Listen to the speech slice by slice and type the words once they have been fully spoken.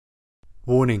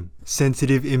Warning: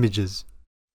 sensitive images.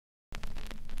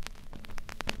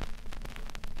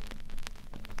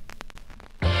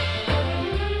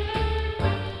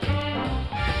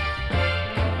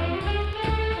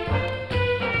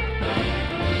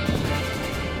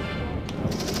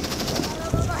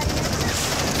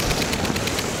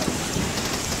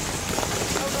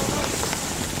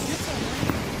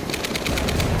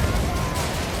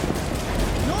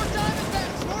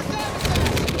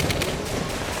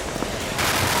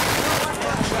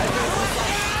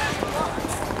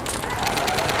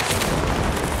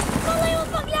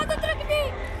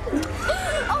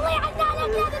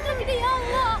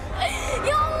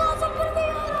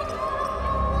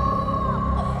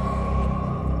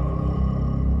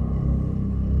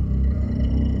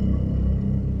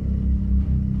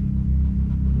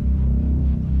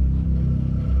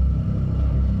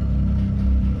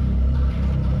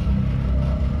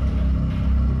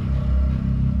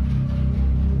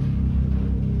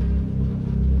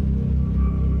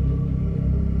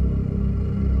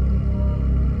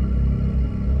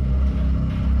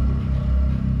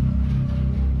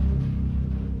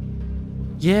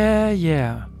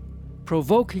 Yeah.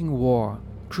 Provoking war,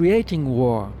 creating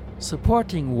war,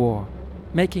 supporting war,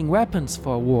 making weapons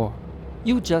for war.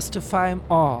 You justify 'em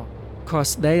all,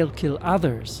 'cause they'll kill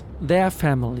others, their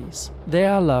families,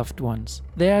 their loved ones,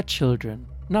 their children,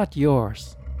 not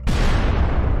yours.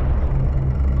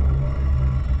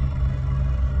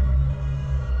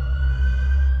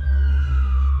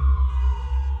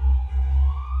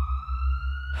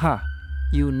 Ha,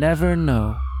 you never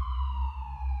know.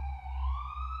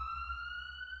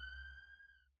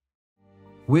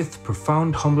 With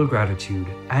profound humble gratitude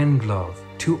and love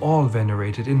to all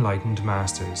venerated enlightened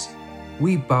masters,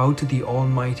 we bow to the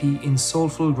Almighty in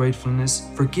soulful gratefulness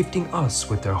for gifting us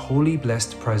with their holy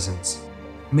blessed presence.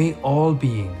 May all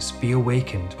beings be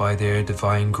awakened by their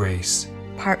divine grace.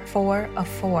 Part 4 of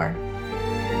 4.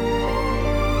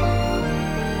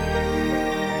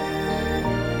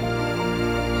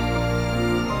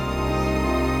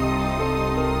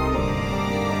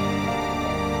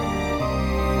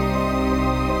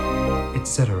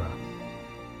 Etc.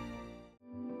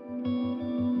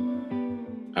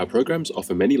 Our programs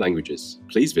offer many languages.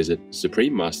 Please visit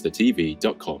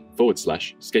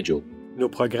suprememastertv.com/schedule. Nos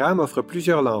programmes offrent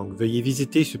plusieurs langues. Veuillez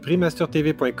visiter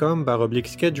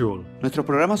suprememastertv.com/schedule. Nuestros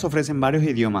programas ofrecen varios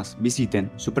idiomas. Visiten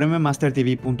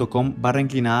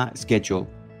suprememastertv.com/schedule.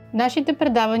 Нашите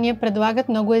предавания предлагат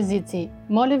много езици.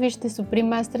 Моля вижте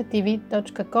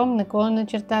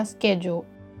suprememastertv.com/schedule.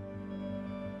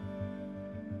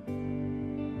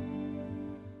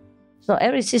 So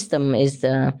every system is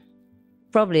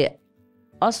probably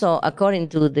also according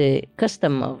to the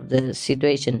custom of the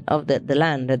situation of the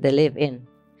land that they live in.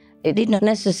 It did not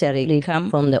necessarily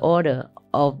come from the order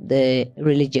of the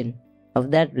religion, of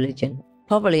that religion.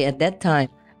 Probably at that time,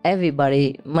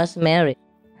 everybody must marry,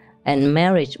 and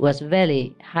marriage was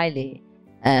very highly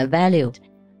valued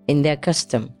in their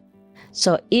custom.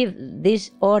 So if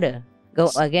this order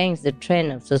goes against the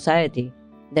trend of society,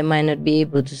 they might not be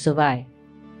able to survive.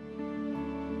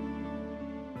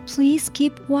 Please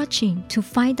keep watching to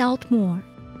find out more.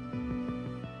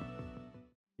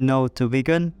 No to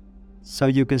vegan, so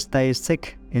you can stay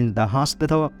sick in the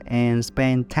hospital and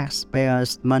spend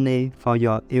taxpayers' money for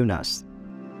your illness.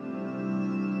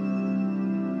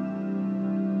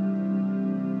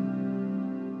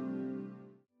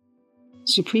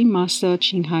 Supreme Master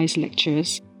Ching Hai's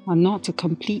lectures are not a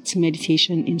complete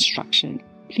meditation instruction.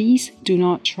 Please do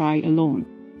not try alone.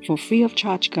 For free of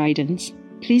charge guidance,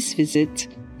 please visit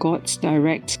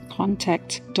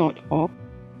godsdirectcontact.org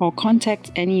or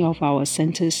contact any of our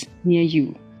centers near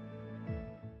you.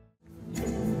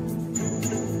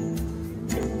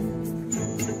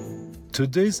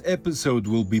 Today's episode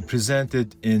will be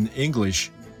presented in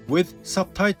English with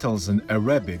subtitles in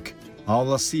Arabic,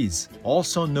 Al-Aziz,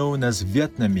 also known as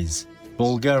Vietnamese,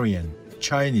 Bulgarian,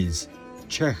 Chinese,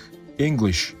 Czech,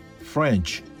 English,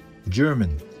 French,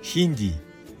 German, Hindi,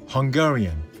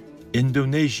 Hungarian,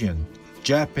 Indonesian,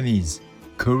 Japanese,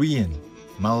 Korean,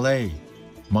 Malay,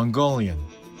 Mongolian,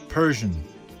 Persian,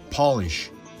 Polish,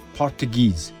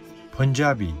 Portuguese,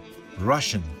 Punjabi,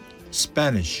 Russian,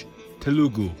 Spanish,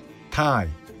 Telugu, Thai,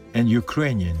 and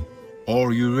Ukrainian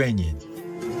or Uranian.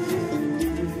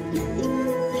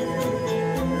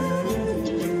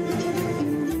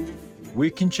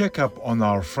 We can check up on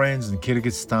our friends in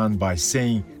Kyrgyzstan by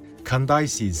saying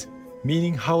Kandaysiz,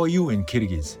 meaning how are you in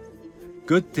Kyrgyz?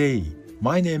 Good day,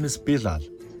 my name is Bilal.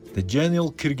 The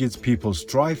genial Kyrgyz people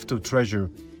strive to treasure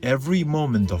every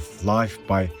moment of life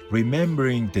by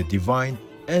remembering the divine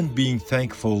and being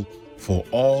thankful for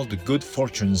all the good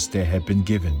fortunes they have been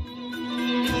given.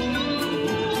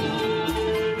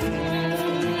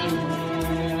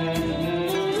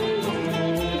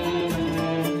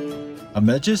 A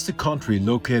majestic country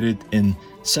located in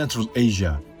Central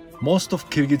Asia, most of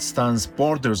Kyrgyzstan's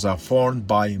borders are formed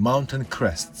by mountain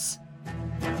crests.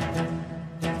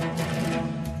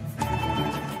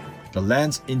 The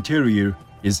land's interior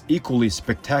is equally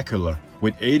spectacular,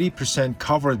 with 80%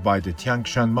 covered by the Tian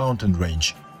Shan mountain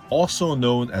range, also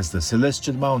known as the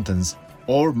Celestial Mountains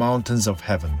or Mountains of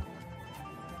Heaven.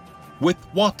 With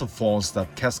waterfalls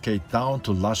that cascade down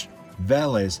to lush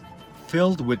valleys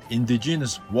filled with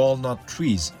indigenous walnut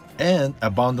trees and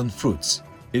abundant fruits,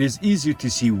 it is easy to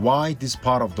see why this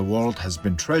part of the world has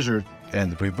been treasured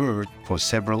and revered for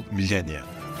several millennia.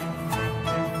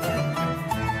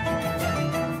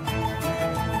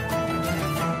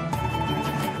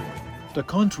 The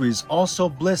country is also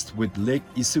blessed with Lake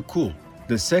Issyk-Kul,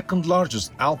 the second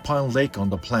largest alpine lake on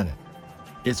the planet.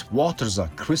 Its waters are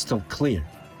crystal clear,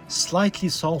 slightly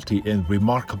salty and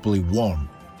remarkably warm.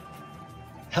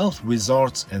 Health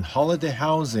resorts and holiday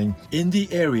housing in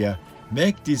the area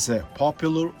make this a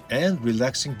popular and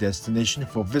relaxing destination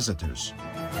for visitors.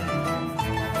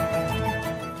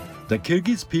 The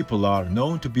Kyrgyz people are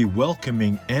known to be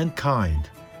welcoming and kind.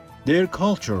 Their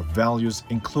culture values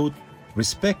include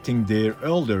respecting their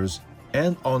elders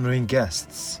and honoring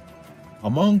guests.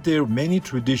 Among their many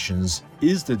traditions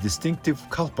is the distinctive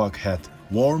kalpak hat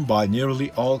worn by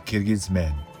nearly all Kyrgyz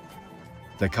men.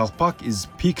 The kalpak is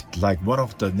peaked like one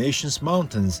of the nation's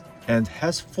mountains and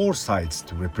has 4 sides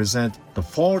to represent the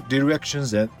 4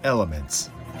 directions and elements.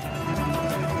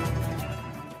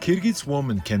 Kyrgyz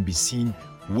women can be seen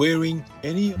wearing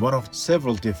any one of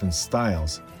several different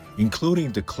styles,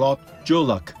 including the cloth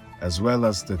jolak as well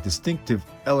as the distinctive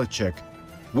elechek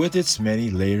with its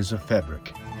many layers of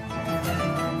fabric.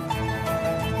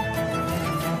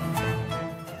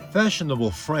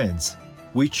 Fashionable friends,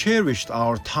 we cherished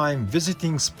our time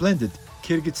visiting splendid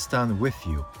Kyrgyzstan with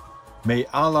you. May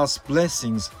Allah's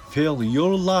blessings fill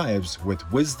your lives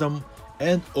with wisdom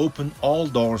and open all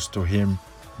doors to Him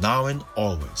now and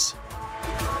always.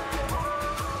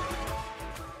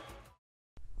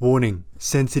 Warning: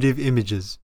 sensitive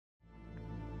images.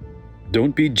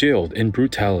 Don't be jailed in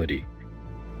brutality.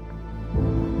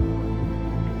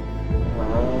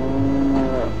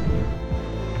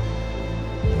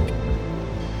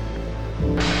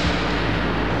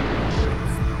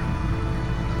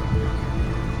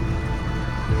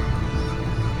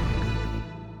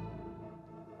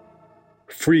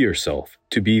 Free yourself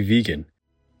to be vegan,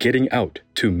 getting out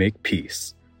to make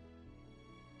peace.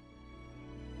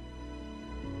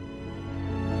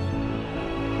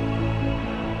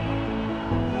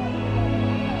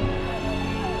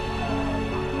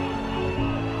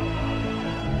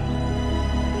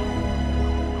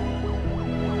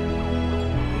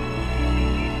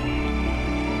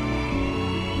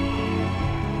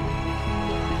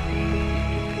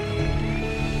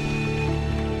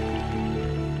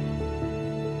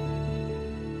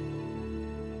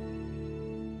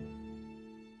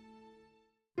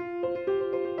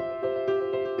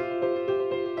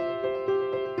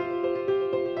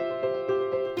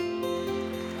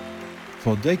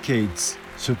 For decades,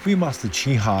 Supreme Master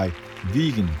Chihai,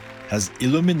 vegan, has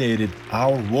illuminated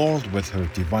our world with her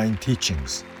divine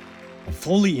teachings. A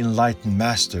fully enlightened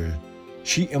master,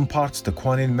 she imparts the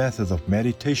Kuan method of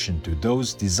meditation to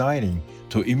those desiring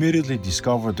to immediately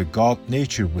discover the God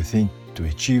nature within to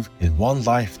achieve in one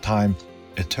lifetime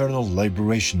eternal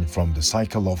liberation from the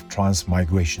cycle of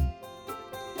transmigration.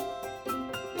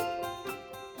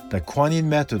 The Kuan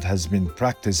method has been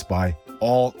practiced by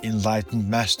all enlightened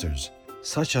masters,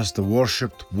 such as the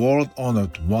worshipped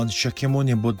world-honored one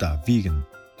Shakyamuni Buddha, vegan,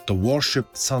 the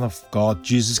worshipped Son of God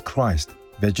Jesus Christ,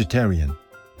 vegetarian,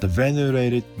 the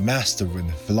venerated master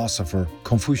and philosopher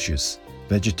Confucius,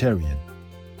 vegetarian,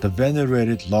 the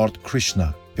venerated Lord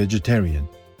Krishna, vegetarian,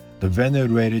 the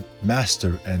venerated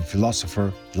master and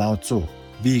philosopher Lao Tzu,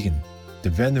 vegan,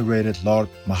 the venerated Lord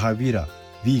Mahavira,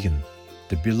 vegan,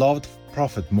 the beloved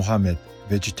Prophet Muhammad,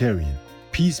 vegetarian,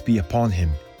 peace be upon him,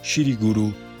 Shri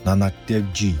Guru Nanak Dev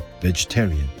Ji,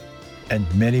 vegetarian, and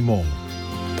many more.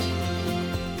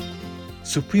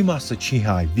 Supreme Master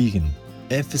Chihai, vegan,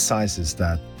 emphasizes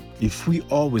that if we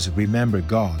always remember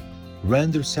God,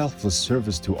 render selfless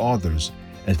service to others,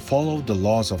 and follow the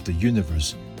laws of the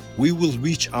universe, we will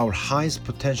reach our highest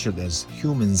potential as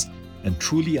humans and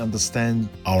truly understand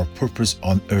our purpose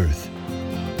on earth.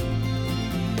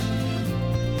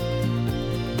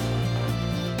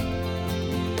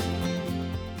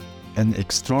 An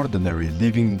extraordinary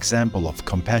living example of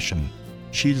compassion,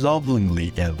 She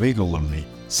lovingly and regularly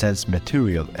sends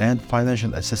material and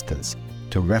financial assistance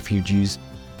to refugees,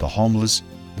 the homeless,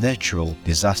 natural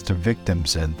disaster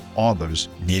victims, and others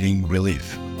needing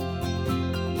relief.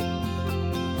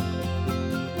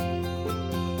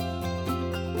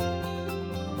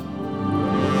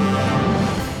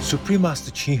 Supreme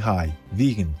Master Chinhai,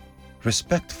 vegan,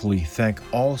 respectfully thank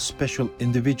all special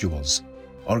individuals,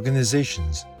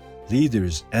 organizations,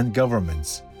 leaders, and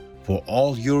governments for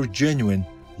all your genuine,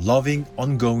 loving,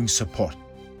 ongoing support.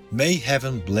 May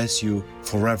heaven bless you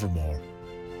forevermore.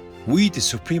 We, the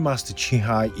Supreme Master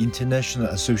Chinhai International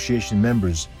Association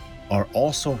members, are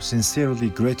also sincerely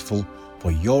grateful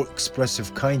for your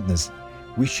expressive kindness,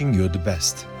 wishing you the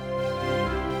best.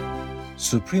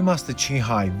 Supreme Master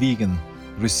Chinhai Vegan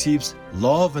receives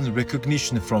love and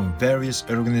recognition from various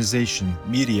organizations,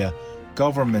 media,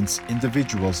 governments,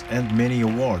 individuals, and many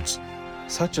awards,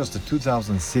 such as the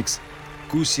 2006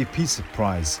 Gusi Peace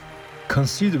Prize,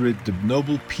 considered the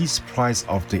Nobel Peace Prize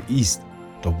of the East,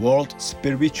 the World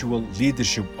Spiritual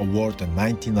Leadership Award in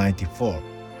 1994,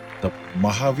 the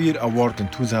Mahavir Award in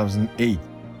 2008,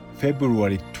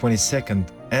 February 22nd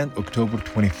and October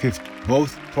 25th,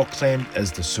 both proclaimed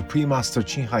as the Supreme Master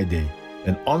Chinhai Day,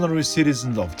 an honorary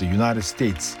citizen of the United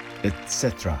States,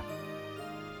 etc.,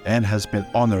 and has been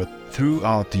honored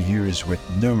throughout the years with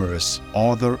numerous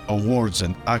other awards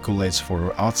and accolades for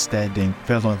her outstanding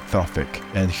philanthropic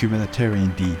and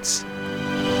humanitarian deeds.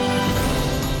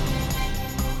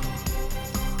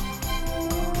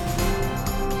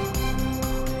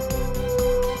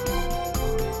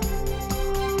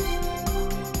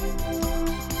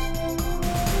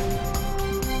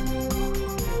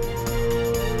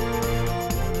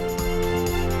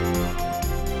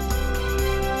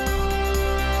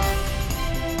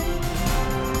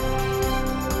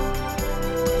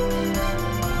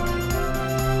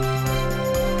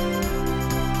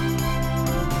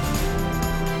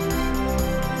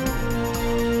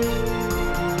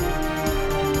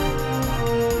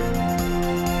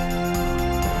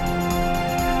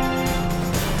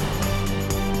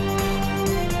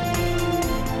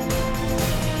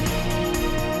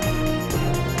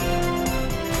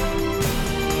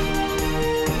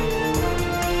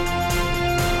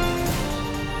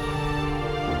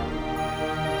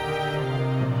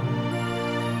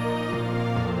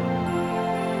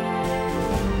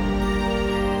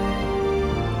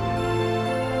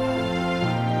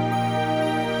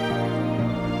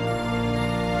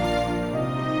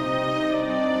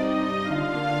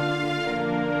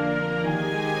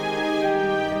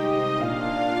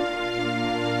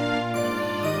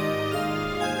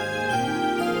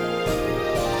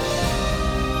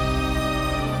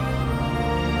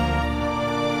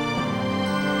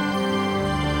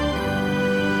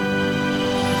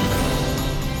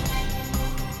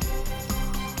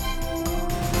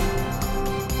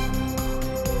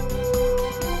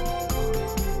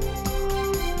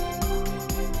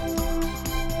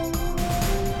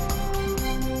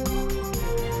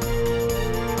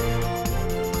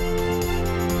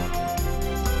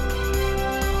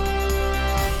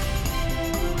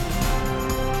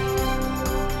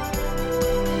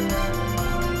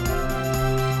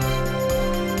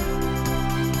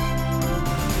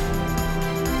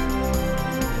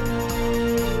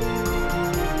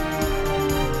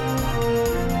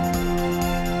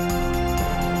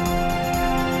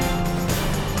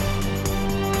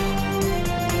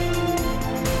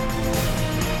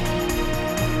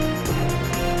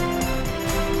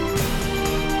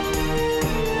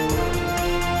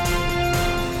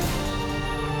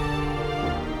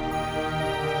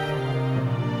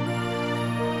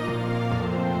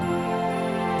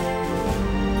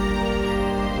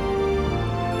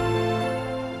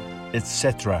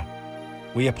 etc.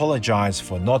 We apologize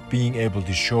for not being able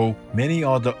to show many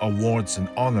other awards and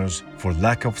honors for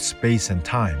lack of space and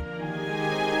time.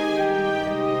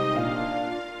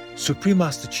 Supreme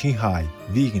Master Chinhai,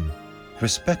 vegan,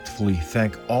 respectfully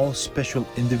thank all special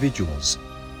individuals,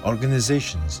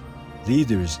 organizations,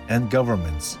 leaders, and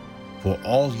governments for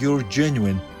all your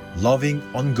genuine, loving,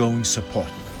 ongoing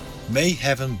support. May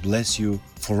heaven bless you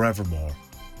forevermore.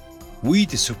 We,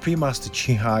 the Supreme Master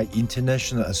Chinhai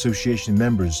International Association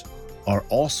members, are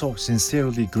also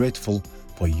sincerely grateful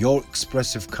for your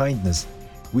expressive kindness,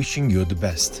 wishing you the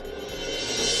best.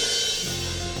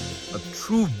 A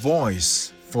true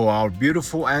voice for our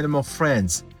beautiful animal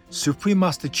friends, Supreme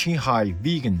Master Chinhai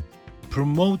Vegan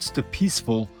promotes the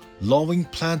peaceful, loving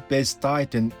plant-based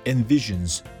diet and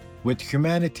envisions with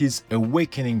humanity's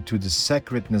awakening to the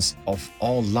sacredness of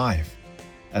all life,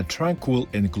 a tranquil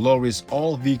and glorious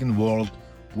all-vegan world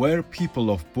where people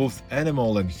of both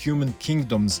animal and human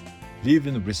kingdoms live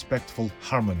in respectful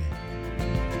harmony.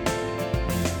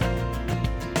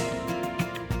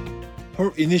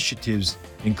 Her initiatives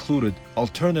included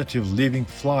alternative living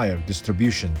flyer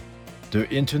distribution, the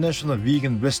international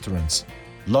vegan restaurants,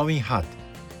 Loving Hut,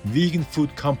 vegan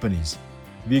food companies,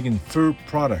 vegan fur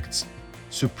products,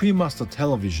 Supreme Master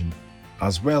Television,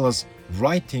 as well as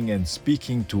writing and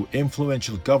speaking to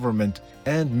influential government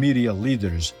and media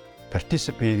leaders,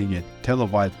 participating in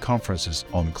televised conferences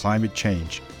on climate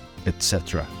change,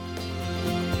 etc.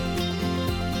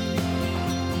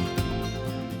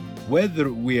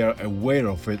 Whether we are aware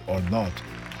of it or not,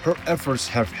 her efforts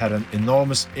have had an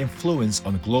enormous influence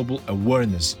on global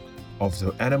awareness of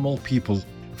the animal people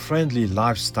friendly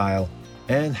lifestyle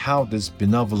and how this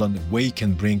benevolent way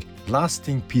can bring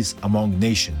lasting peace among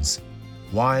nations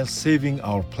while saving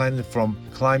our planet from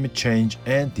climate change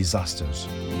and disasters.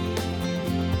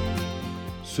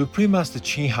 Supreme Master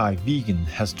Qinghai Vegan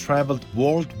has traveled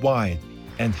worldwide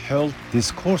and held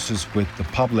discourses with the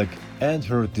public and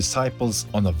her disciples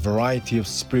on a variety of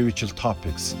spiritual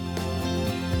topics.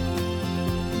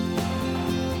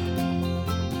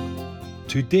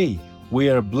 Today, we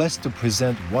are blessed to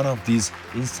present one of these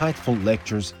insightful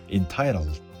lectures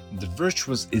entitled The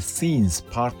Virtuous Essenes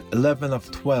Part 11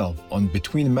 of 12 on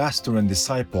Between Master and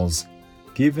Disciples,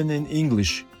 given in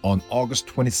English on August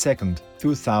 22,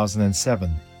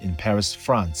 2007 in Paris,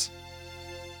 France.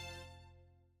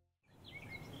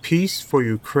 Peace for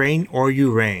Ukraine or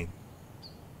Ukraine.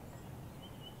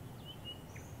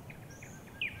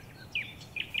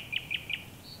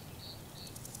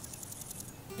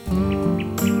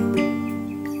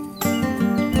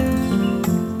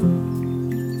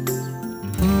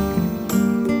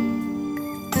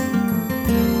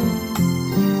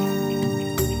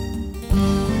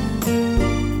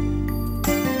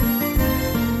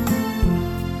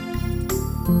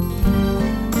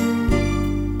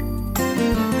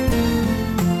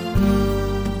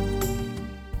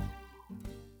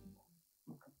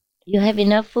 You have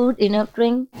enough food, enough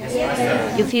drink?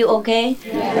 Yes. You feel okay?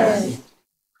 Yes.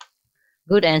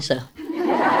 Good answer.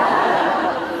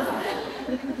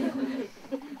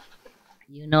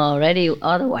 You know already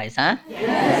otherwise, huh?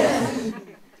 Yes.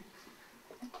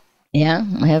 Yeah,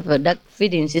 I have a duck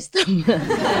feeding system.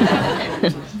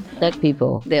 Duck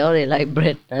people, they only like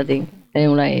bread, I think. They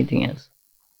don't like anything else.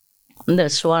 The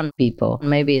swan people,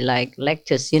 maybe like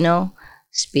lettuce,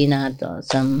 spinach or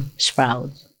some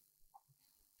sprouts.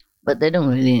 But they don't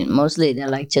really, mostly they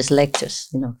like just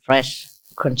lettuce, fresh,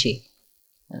 crunchy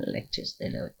lettuce,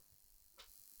 they love it.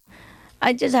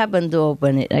 I just happened to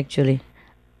open it actually.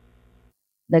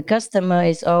 The customer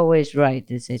is always right,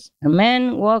 it says. A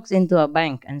man walks into a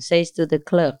bank and says to the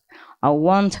clerk, I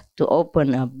want to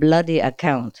open a bloody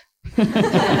account.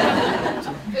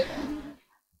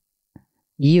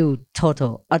 You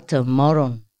total, utter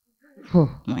moron.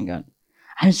 Oh my God.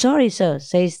 I'm sorry, sir,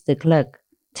 says the clerk,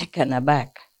 taken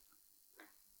aback.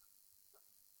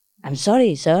 I'm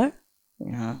sorry, sir.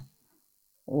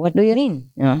 What do you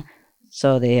mean?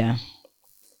 So the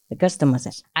customer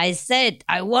says, I said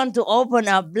I want to open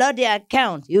a bloody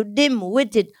account, you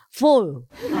dim-witted fool.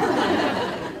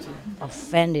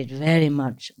 Offended very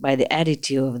much by the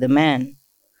attitude of the man,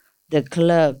 the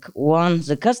clerk warns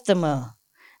the customer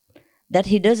that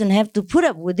he doesn't have to put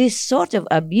up with this sort of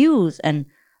abuse and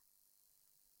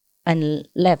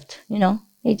left,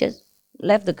 he just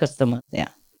left the customer there.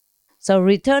 So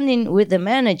returning with the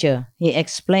manager, he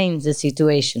explains the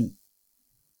situation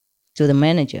to the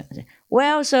manager.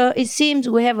 Well, sir, it seems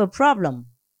we have a problem,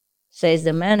 says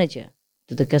the manager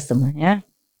to the customer, yeah?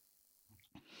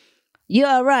 You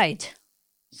are right,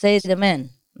 says the man,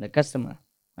 the customer.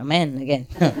 A man again.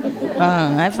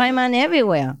 I find money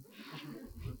everywhere,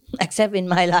 except in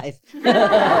my life.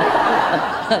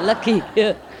 Lucky.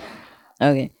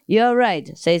 Okay, you're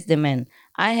right, says the man.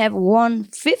 I have won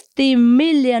 50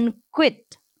 million quid.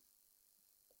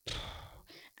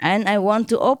 And I want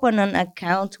to open an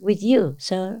account with you,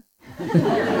 sir.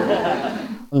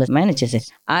 The manager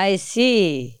says, I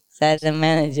see, says the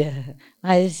manager.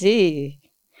 I see.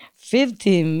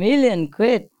 50 million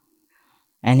quid.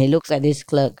 And he looks at his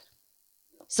clerk.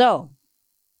 So,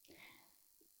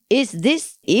 is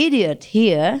this idiot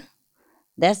here?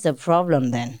 That's the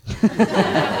problem then.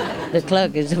 The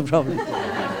clerk is the problem.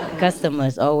 The customer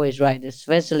is always right,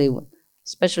 especially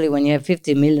when you have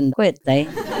 50 million quid, eh?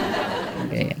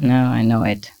 Okay, now I know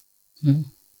it.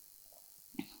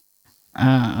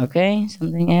 Okay,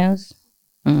 something else?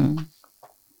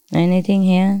 Anything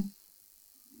here?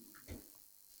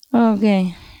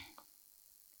 Okay.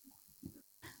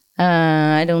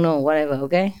 I don't know, whatever,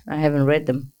 okay? I haven't read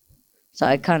them, so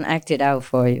I can't act it out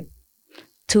for you.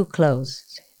 Too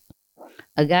close.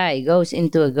 A guy goes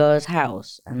into a girl's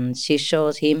house and she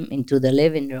shows him into the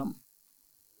living room.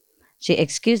 She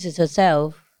excuses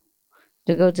herself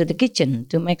to go to the kitchen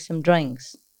to make some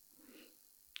drinks.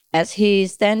 As he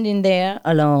is standing there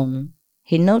alone,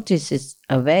 he notices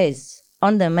a vase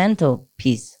on the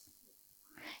mantelpiece.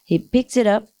 He picks it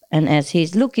up, and as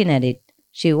he's looking at it,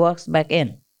 she walks back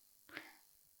in.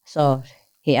 So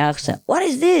he asks her, "What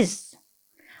is this?"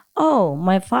 "Oh,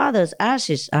 my father's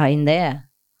ashes are in there,"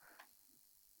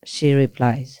 she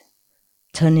replies.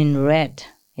 Turning red,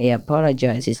 he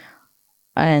apologizes.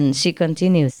 And she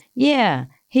continues, "Yeah,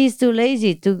 he's too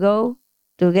lazy to go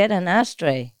to get an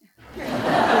ashtray."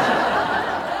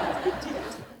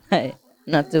 Hey,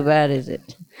 not too bad, is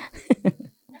it?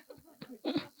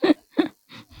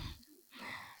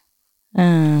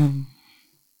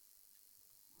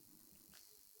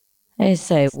 They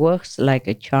say works like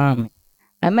a charm.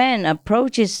 A man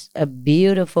approaches a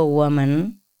beautiful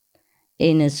woman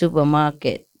in a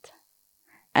supermarket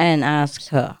and asks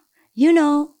her, "You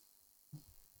know,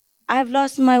 I've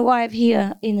lost my wife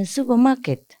here in a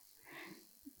supermarket.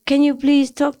 Can you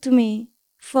please talk to me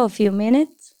for a few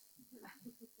minutes?"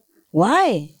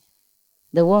 "Why?"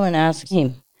 the woman asks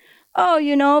him. "Oh,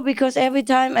 you know, because every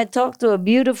time I talk to a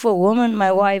beautiful woman,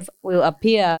 my wife will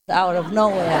appear out of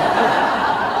nowhere."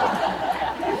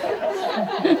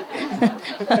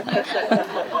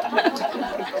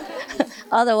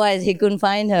 Otherwise, he couldn't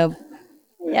find her.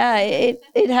 Yeah,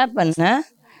 it happens, huh?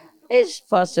 It's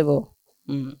possible.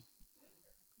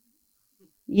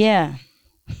 Yeah.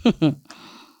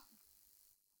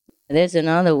 There's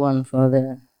another one for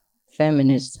the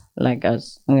feminists like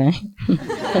us, okay?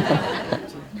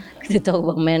 They talk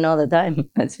about men all the time.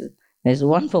 There's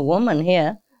one for women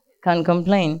here. Can't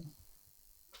complain.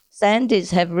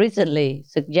 Scientists have recently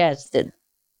suggested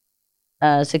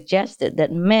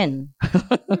that men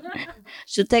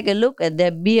should take a look at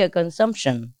their beer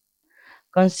consumption,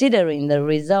 considering the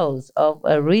results of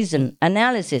a recent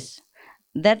analysis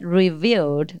that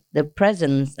revealed the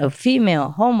presence of female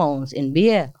hormones in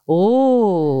beer.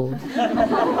 Oh,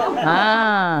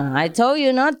 I told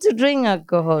you not to drink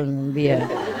alcohol in beer.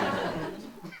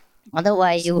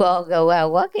 Otherwise, you all go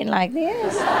out walking like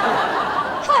this.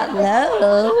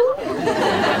 Hello.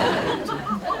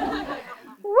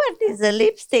 What is the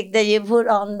lipstick that you put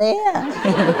on there?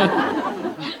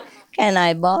 Can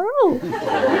I borrow?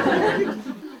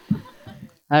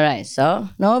 All right, so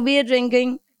no beer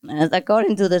drinking,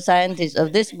 according to the scientists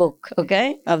of this book,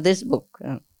 okay? Of this book.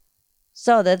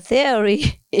 So the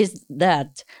theory is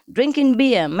that drinking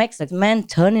beer makes a man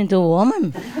turn into a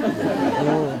woman.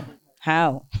 Oh,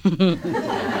 how?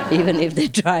 Even if they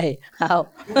try, how?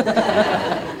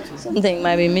 Something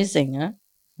might be missing, huh?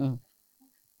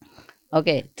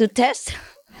 Okay, to test.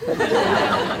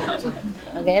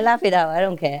 Okay, laugh it out, I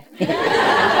don't care.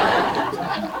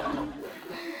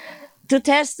 To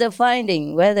test the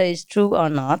finding, whether it's true or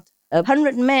not,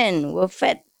 100 men were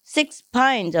fed 6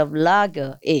 pints of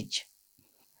lager each.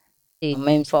 It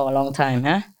meant for a long time,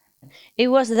 huh? It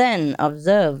was then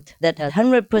observed that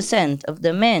 100% of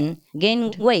the men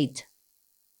gained weight,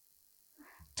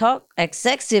 talked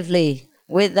excessively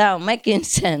without making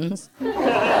sense,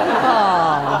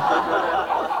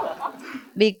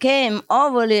 became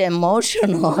overly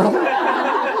emotional.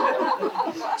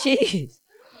 Jeez.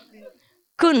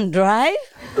 Couldn't drive?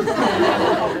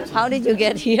 How did you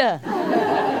get here?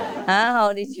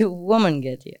 How did you woman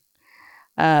get here?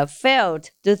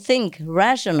 Failed to think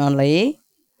rationally,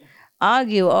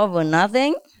 argue over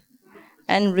nothing,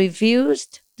 and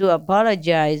refused to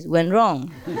apologize when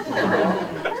wrong.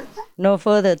 No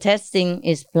further testing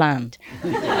is planned.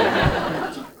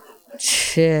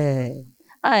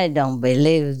 I don't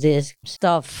believe this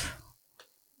stuff.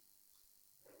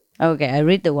 Okay, I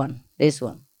read this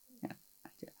one.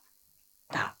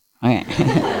 Okay.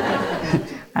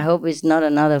 I hope it's not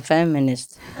another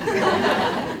feminist.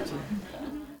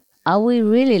 Are we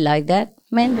really like that,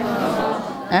 men?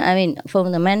 I mean,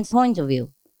 from the man's point of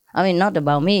view. I mean, not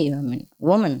about me, I mean,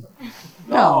 woman.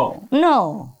 No.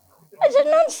 It's a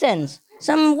nonsense.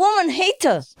 Some woman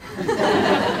haters.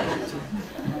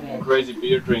 Crazy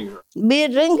beer drinker. Beer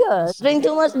drinkers. Drink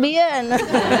too much beer and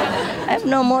have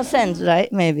no more sense,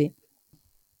 right? Maybe.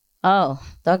 Oh,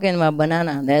 talking about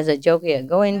banana. There's a joke here.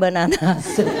 Going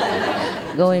bananas.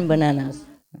 Going bananas.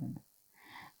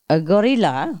 A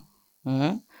gorilla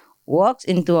walks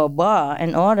into a bar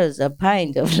and orders a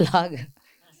pint of lager.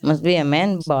 Must be a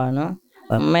man bar, no?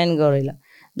 A man gorilla.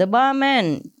 The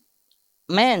barman,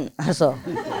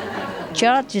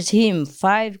 charges him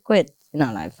 5 quid,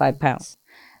 like 5 pounds.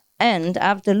 And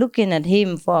after looking at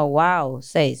him for a while,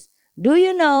 says, "Do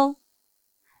you know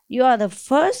You are the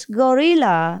first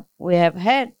gorilla we have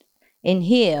had in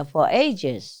here for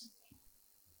ages.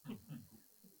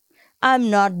 I'm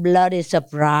not bloody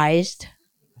surprised,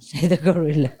 said the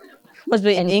gorilla. Must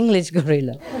be an English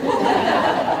gorilla.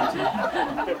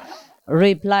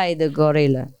 Replied the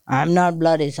gorilla, I'm not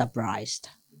bloody surprised.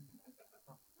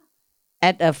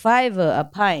 At a fiver a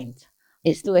pint,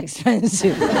 it's too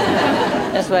expensive.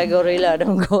 That's why gorilla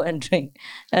don't go and drink.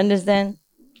 Understand?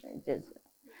 Just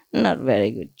not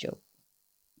very good joke.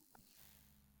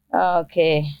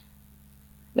 Okay.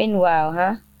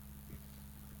 Meanwhile,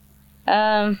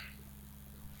 we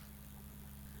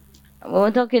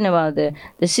were talking about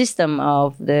the system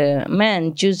of the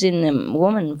man choosing a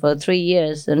woman for 3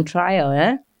 years and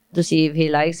trial, to see if he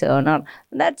likes her or not.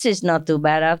 That is not too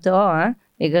bad after all,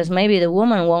 because maybe the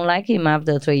woman won't like him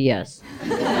after 3 years.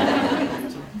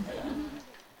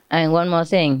 And one more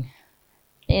thing,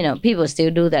 people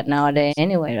still do that nowadays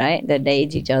anyway, right? They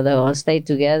date each other or stay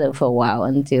together for a while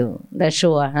until they're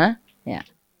sure, Yeah.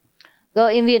 Go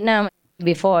in Vietnam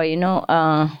before,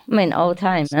 old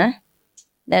time,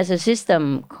 there's a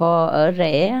system called ở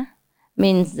rể,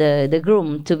 means the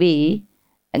groom to be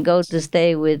go to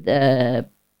stay with the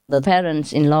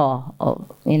parents-in-law or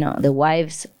the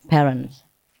wife's parents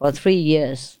for 3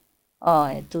 years.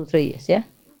 3 years, yeah?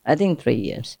 I think 3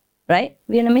 years. Right?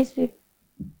 Vietnamese people?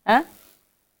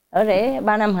 Ở rể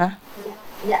 3 năm hả?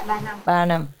 Dạ, 3 năm. 3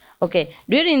 năm. Okay.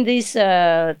 During these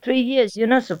 3 years, you're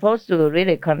not supposed to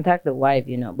really contact the wife,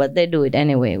 but they do it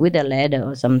anyway with a letter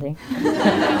or something.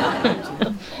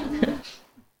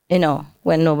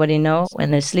 When nobody knows,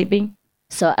 when they're sleeping.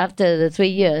 So after the 3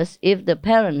 years, if the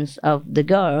parents of the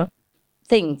girl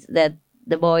think that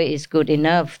the boy is good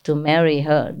enough to marry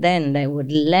her, then they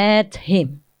would let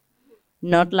him.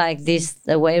 Not like this,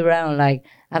 the way around, like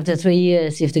after 3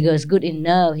 years, if the girl is good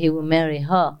enough, he will marry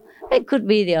her. It could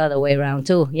be the other way around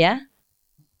too, yeah?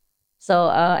 So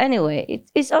anyway,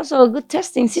 it's also a good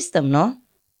testing system, no?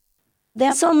 There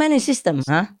are so many systems,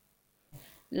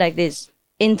 like this.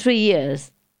 In 3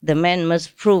 years, the man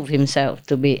must prove himself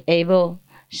to be able,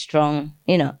 strong,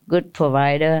 good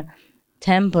provider,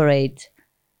 temperate,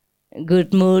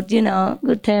 good mood,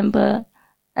 good temper,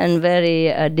 and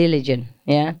very diligent,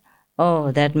 yeah?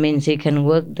 Oh, that means he can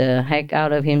work the heck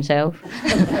out of himself.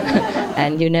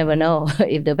 And you never know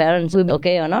if the parents will be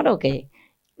okay or not okay.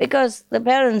 Because the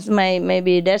parents may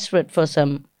be desperate for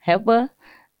some helper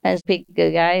and pick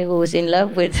a guy who is in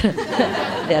love with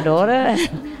their daughter,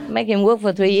 make him work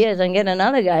for 3 years and get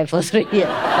another guy for 3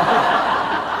 years.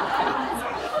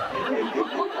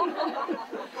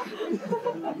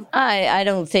 I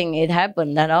don't think it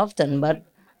happened that often, but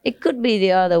it could be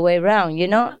the other way around,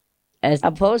 as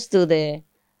opposed to the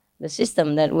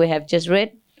system that we have just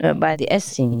read by the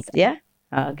Essenes, yeah?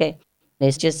 Okay.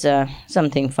 It's just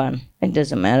something fun. It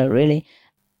doesn't matter really.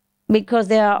 Because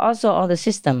there are also other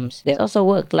systems. They also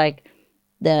work like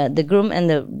the groom and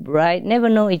the bride never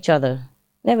know each other,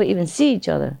 never even see each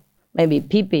other. Maybe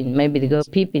peeping, maybe the girl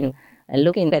peeping and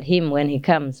looking at him when he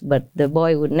comes, but the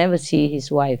boy would never see his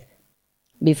wife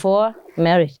before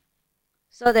marriage.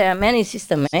 So there are many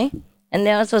systems, And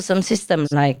there are also some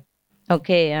systems like,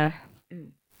 okay,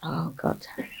 oh God,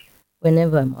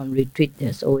 whenever I'm on retreat,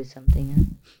 there's always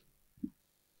something.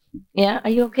 Yeah, are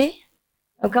you okay?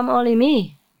 How come only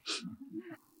me?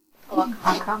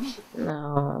 How come?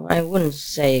 No, I wouldn't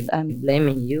say I'm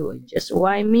blaming you. Just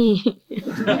why me?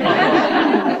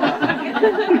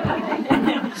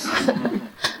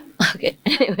 Okay,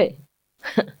 anyway.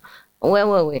 Where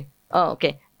were we? Oh,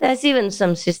 okay. There's even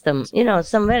some system,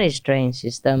 some very strange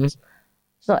systems.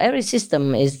 So every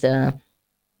system is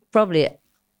probably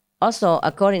also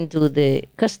according to the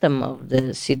custom of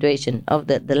the situation of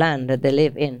the land that they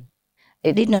live in.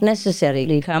 It did not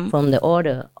necessarily come from the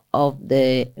order of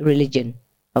the religion,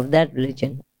 of that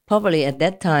religion. Probably at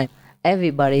that time,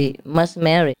 everybody must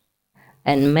marry,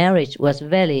 and marriage was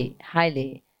very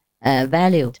highly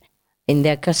valued in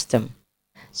their custom.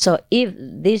 So if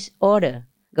this order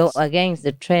go against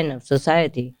the trend of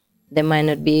society, they might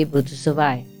not be able to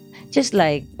survive. Just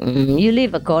like you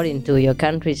live according to your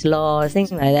country's laws,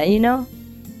 things like that,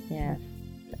 Yeah.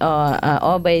 Or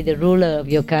obey the ruler of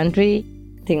your country,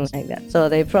 things like that. So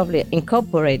they probably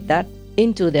incorporate that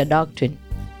into their doctrine.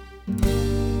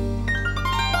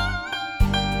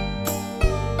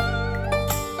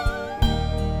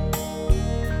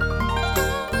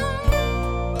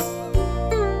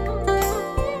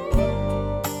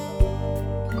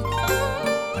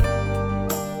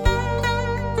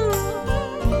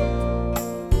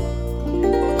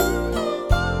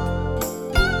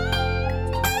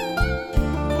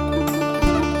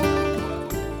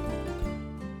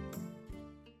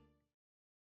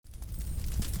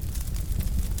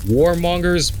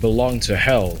 Warmongers belong to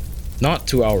hell, not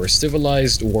to our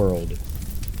civilized world.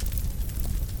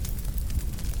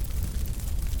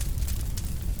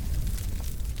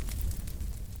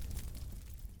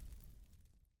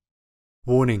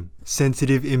 Warning: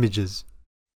 sensitive images.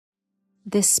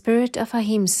 The spirit of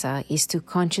ahimsa is to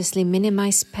consciously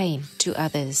minimize pain to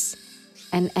others.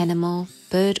 An animal,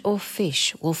 bird or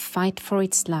fish will fight for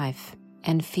its life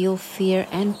and feel fear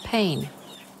and pain,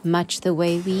 much the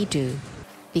way we do,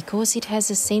 because it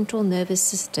has a central nervous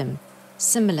system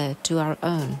similar to our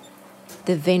own.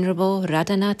 The Venerable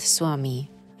Radhanath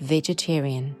Swami,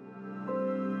 vegetarian.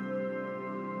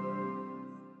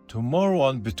 Tomorrow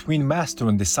on Between Master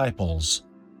and Disciples.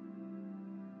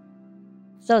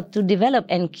 So to develop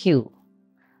NQ,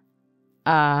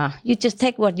 you just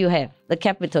take what you have, the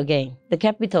capital gain, the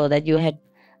capital that you had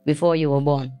before you were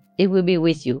born. It will be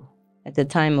with you at the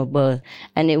time of birth,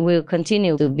 and it will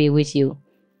continue to be with you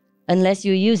unless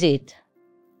you use it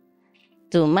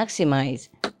to maximize,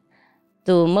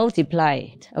 to multiply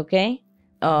it, okay?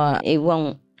 It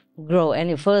won't grow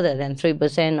any further than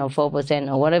 3% or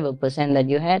 4% or whatever percent that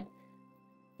you had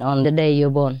on the day you're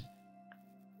born.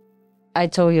 I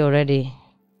told you already,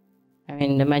 I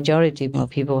mean, the majority of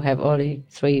people have only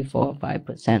 3, 4,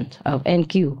 5% of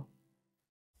NQ.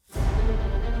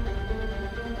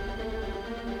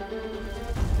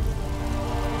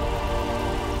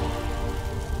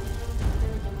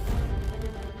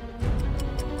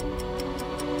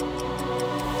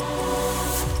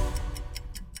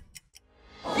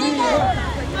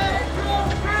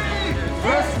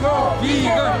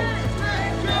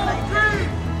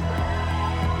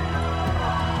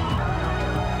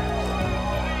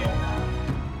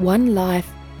 One life,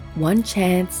 one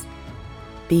chance.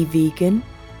 Be vegan,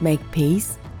 make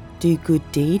peace, do good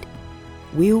deed.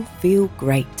 We'll feel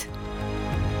great.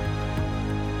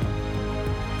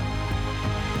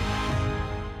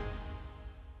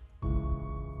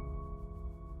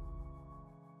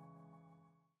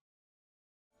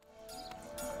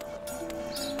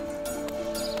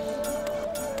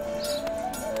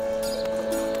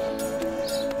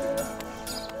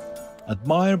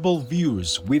 Admirable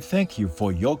viewers, we thank you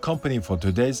for your company for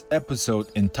today's episode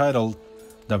entitled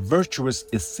The Virtuous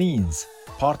Essenes,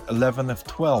 Part 11 of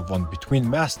 12 on Between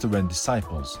Master and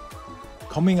Disciples.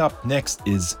 Coming up next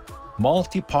is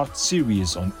multi-part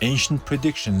series on ancient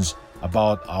predictions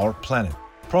about our planet.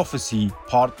 Prophecy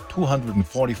Part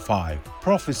 245,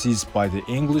 Prophecies by the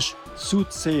English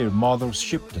soothsayer Mother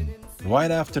Shipton,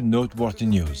 right after noteworthy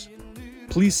news.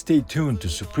 Please stay tuned to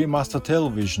Supreme Master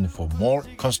Television for more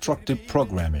constructive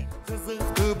programming.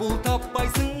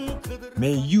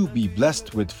 May you be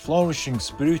blessed with flourishing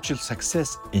spiritual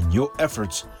success in your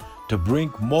efforts to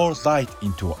bring more light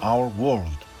into our world.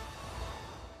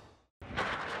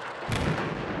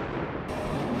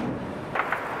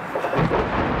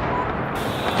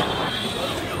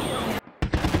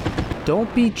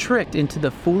 Don't be tricked into the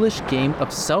foolish game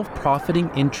of self-profiting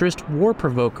interest war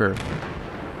provoker.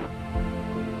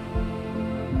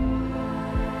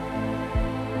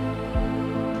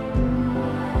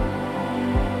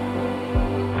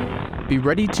 Be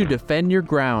ready to defend your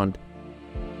ground.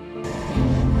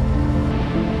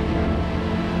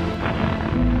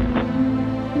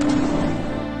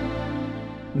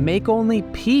 Make only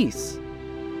peace.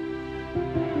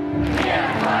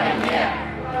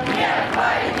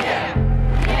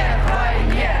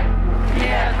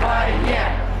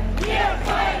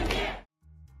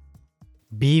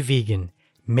 Be vegan,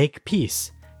 make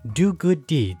peace, do good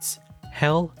deeds,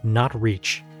 hell not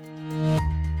reach.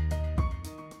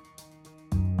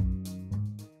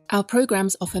 Our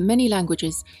programs offer many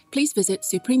languages. Please visit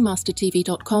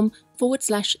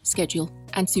suprememastertv.com/schedule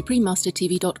and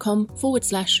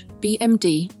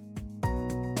suprememastertv.com/BMD.